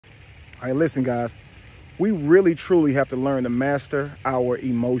All right, listen, guys, we really, truly have to learn to master our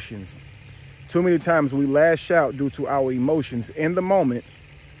emotions. Too many times we lash out due to our emotions in the moment,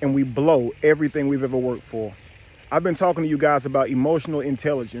 and we blow everything we've ever worked for. I've been talking to you guys about emotional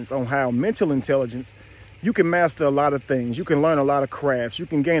intelligence, on how mental intelligence, you can master a lot of things. You can learn a lot of crafts. You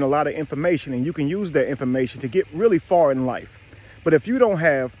can gain a lot of information, and you can use that information to get really far in life. But if you don't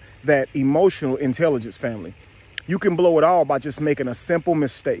have that emotional intelligence, family, you can blow it all by just making a simple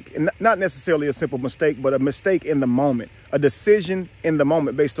mistake. And not necessarily a simple mistake, but a mistake in the moment, a decision in the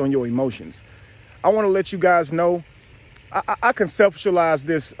moment based on your emotions. I want to let you guys know, I conceptualize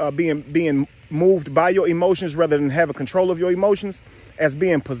this being moved by your emotions rather than having control of your emotions as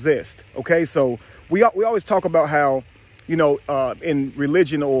being possessed. Okay, so we always talk about how, in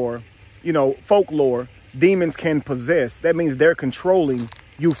religion or, folklore, demons can possess. That means they're controlling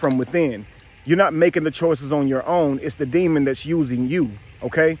you from within. You're not making the choices on your own. It's the demon that's using you.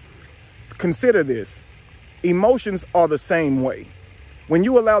 Okay, consider this. Emotions are the same way. When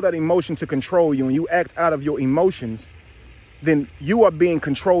you allow that emotion to control you and you act out of your emotions, then you are being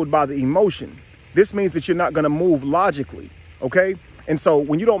controlled by the emotion. This means that you're not going to move logically, okay? And so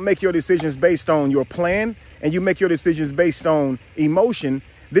when you don't make your decisions based on your plan and you make your decisions based on emotion,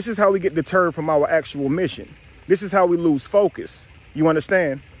 this is how we get deterred from our actual mission. This is how we lose focus. You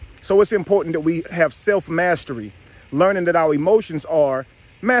understand? So it's important that we have self-mastery, learning that our emotions are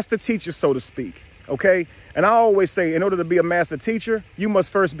master teachers, so to speak, okay? And I always say, in order to be a master teacher, you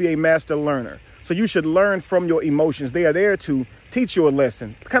must first be a master learner. So you should learn from your emotions. They are there to teach you a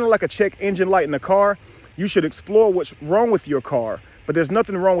lesson. Kind of like a check engine light in a car. You should explore what's wrong with your car, but there's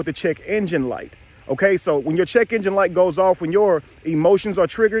nothing wrong with the check engine light. Okay, so when your check engine light goes off, when your emotions are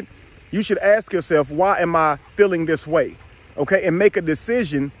triggered, you should ask yourself, why am I feeling this way? Okay, and make a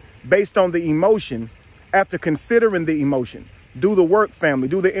decision based on the emotion after considering the emotion. Do the work, family.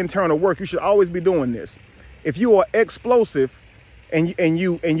 Do the internal work. You should always be doing this. If you are explosive and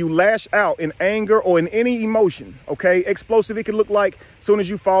you lash out in anger or in any emotion, okay, explosive, it can look like as soon as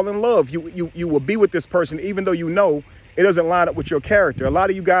you fall in love, you will be with this person, even though you know it doesn't line up with your character. A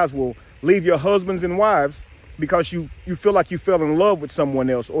lot of you guys will leave your husbands and wives because you feel like you fell in love with someone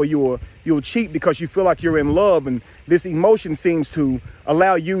else, or you'll cheat because you feel like you're in love. And this emotion seems to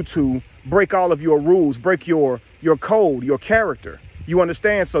allow you to break all of your rules, break your code, your character. You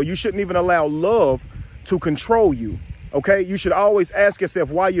understand? So you shouldn't even allow love to control you. Okay, you should always ask yourself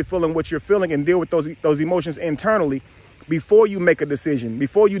why you're feeling what you're feeling and deal with those emotions internally before you make a decision,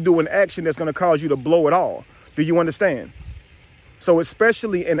 before you do an action that's going to cause you to blow it all. Do you understand? So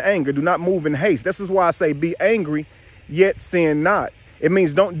especially in anger, do not move in haste. This is why I say be angry, yet sin not. It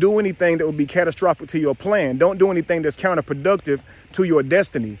means don't do anything that would be catastrophic to your plan. Don't do anything that's counterproductive to your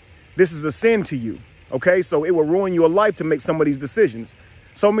destiny. This is a sin to you. Okay, so it will ruin your life to make some of these decisions.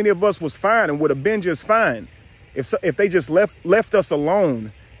 So many of us was fine and would have been just fine if they just left us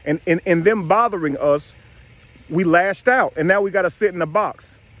alone, and them bothering us, we lashed out, and now we got to sit in a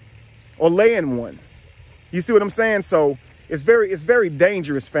box or lay in one. You see what I'm saying? So it's very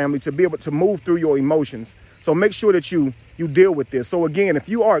dangerous, family, to be able to move through your emotions. So make sure that you deal with this. So again, if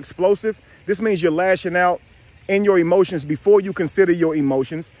you are explosive, this means you're lashing out in your emotions before you consider your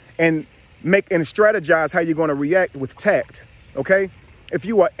emotions and strategize how you're going to react with tact. Okay? If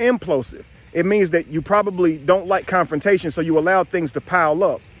you are implosive, it means that you probably don't like confrontation, so you allow things to pile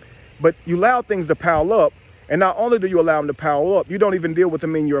up. But you allow things to pile up, and not only do you allow them to pile up, you don't even deal with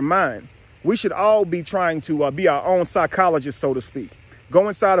them in your mind. We should all be trying to be our own psychologists, so to speak. Go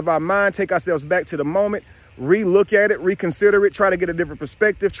inside of our mind, take ourselves back to the moment, re-look at it, reconsider it, try to get a different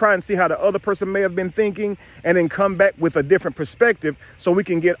perspective, try and see how the other person may have been thinking, and then come back with a different perspective so we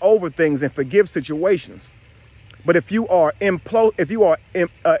can get over things and forgive situations. But if you are implosive,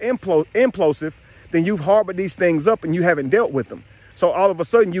 then you've harbored these things up and you haven't dealt with them. So all of a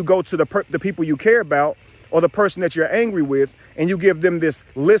sudden you go to the people you care about or the person that you're angry with, and you give them this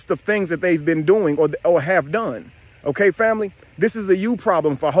list of things that they've been doing or have done. Okay, family, this is a you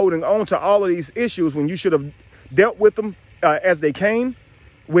problem for holding on to all of these issues when you should have dealt with them as they came,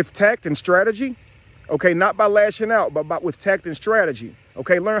 with tact and strategy. Okay, not by lashing out, but with tact and strategy.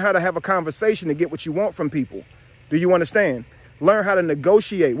 Okay, learn how to have a conversation to get what you want from people. Do you understand? Learn how to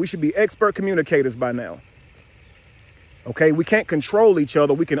negotiate. We should be expert communicators by now. Okay, we can't control each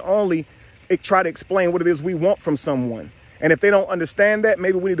other. We can only try to explain what it is we want from someone. And if they don't understand that,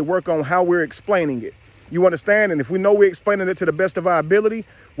 maybe we need to work on how we're explaining it. You understand? And if we know we're explaining it to the best of our ability,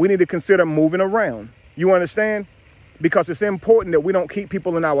 we need to consider moving around. You understand? Because it's important that we don't keep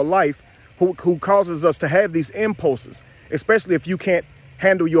people in our life who causes us to have these impulses, especially if you can't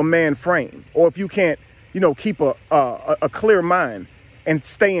handle your man frame, or if you can't, keep a clear mind. and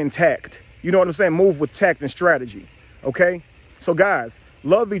stay intact. You know what I'm saying? Move with tact and strategy. Okay? So guys,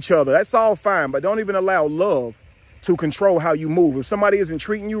 love each other. That's all fine, but don't even allow love to control how you move. If somebody isn't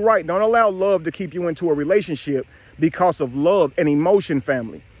treating you right, don't allow love to keep you into a relationship because of love and emotion,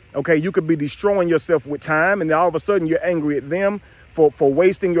 family. Okay, you could be destroying yourself with time, and then all of a sudden you're angry at them for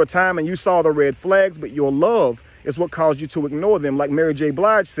wasting your time, and you saw the red flags, but your love is what caused you to ignore them. Like Mary J.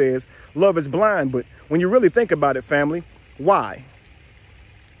 Blige says, love is blind. But when you really think about it, family, why?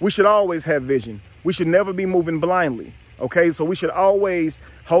 We should always have vision. We should never be moving blindly. Okay, so we should always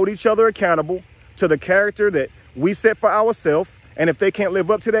hold each other accountable to the character that we set for ourselves. And if they can't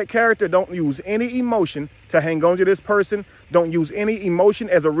live up to that character, don't use any emotion to hang on to this person. Don't use any emotion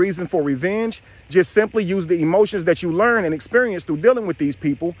as a reason for revenge. Just simply use the emotions that you learn and experience through dealing with these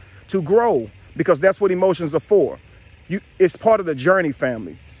people to grow, because that's what emotions are for. It's part of the journey,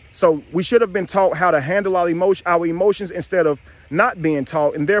 family. So we should have been taught how to handle our emotions instead of not being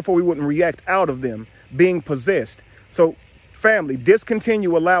taught, and therefore we wouldn't react out of them, being possessed. So family,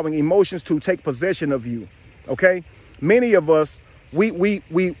 discontinue allowing emotions to take possession of you. Okay? Many of us, we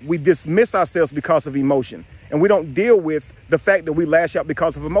dismiss ourselves because of emotion, and we don't deal with the fact that we lash out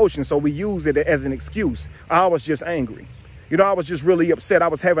because of emotion. So we use it as an excuse. I was just angry. You know, I was just really upset. I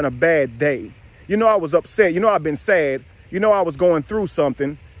was having a bad day. You know, I was upset. You know, I've been sad. You know, I was going through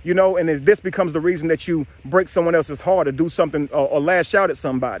something, you know, and this becomes the reason that you break someone else's heart or do something or lash out at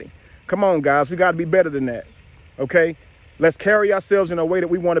somebody. Come on, guys. We got to be better than that. Okay? Let's carry ourselves in a way that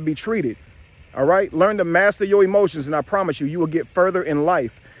we want to be treated. All right. Learn to master your emotions, and I promise you, you will get further in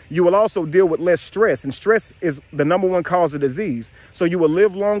life. You will also deal with less stress, and stress is the #1 cause of disease. So you will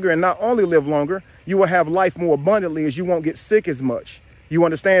live longer, and not only live longer, you will have life more abundantly, as you won't get sick as much. You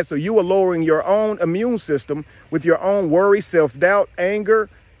understand? So you are lowering your own immune system with your own worry, self-doubt, anger,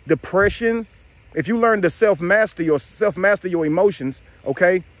 depression. If you learn to self-master your emotions,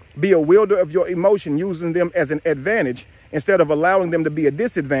 okay, be a wielder of your emotion, using them as an advantage instead of allowing them to be a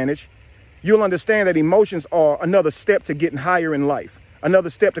disadvantage, you'll understand that emotions are another step to getting higher in life, another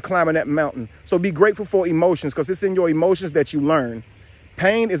step to climbing that mountain. So be grateful for emotions, because it's in your emotions that you learn.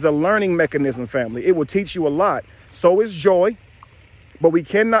 Pain is a learning mechanism, family. It will teach you a lot. So is joy, but we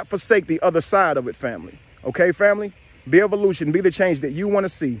cannot forsake the other side of it, family. Okay, family? Be evolution, be the change that you want to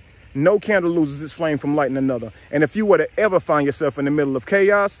see. No candle loses its flame from lighting another. And if you were to ever find yourself in the middle of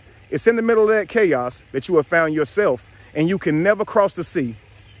chaos, it's in the middle of that chaos that you have found yourself, and you can never cross the sea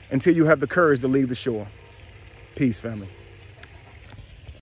until you have the courage to leave the shore. Peace, family.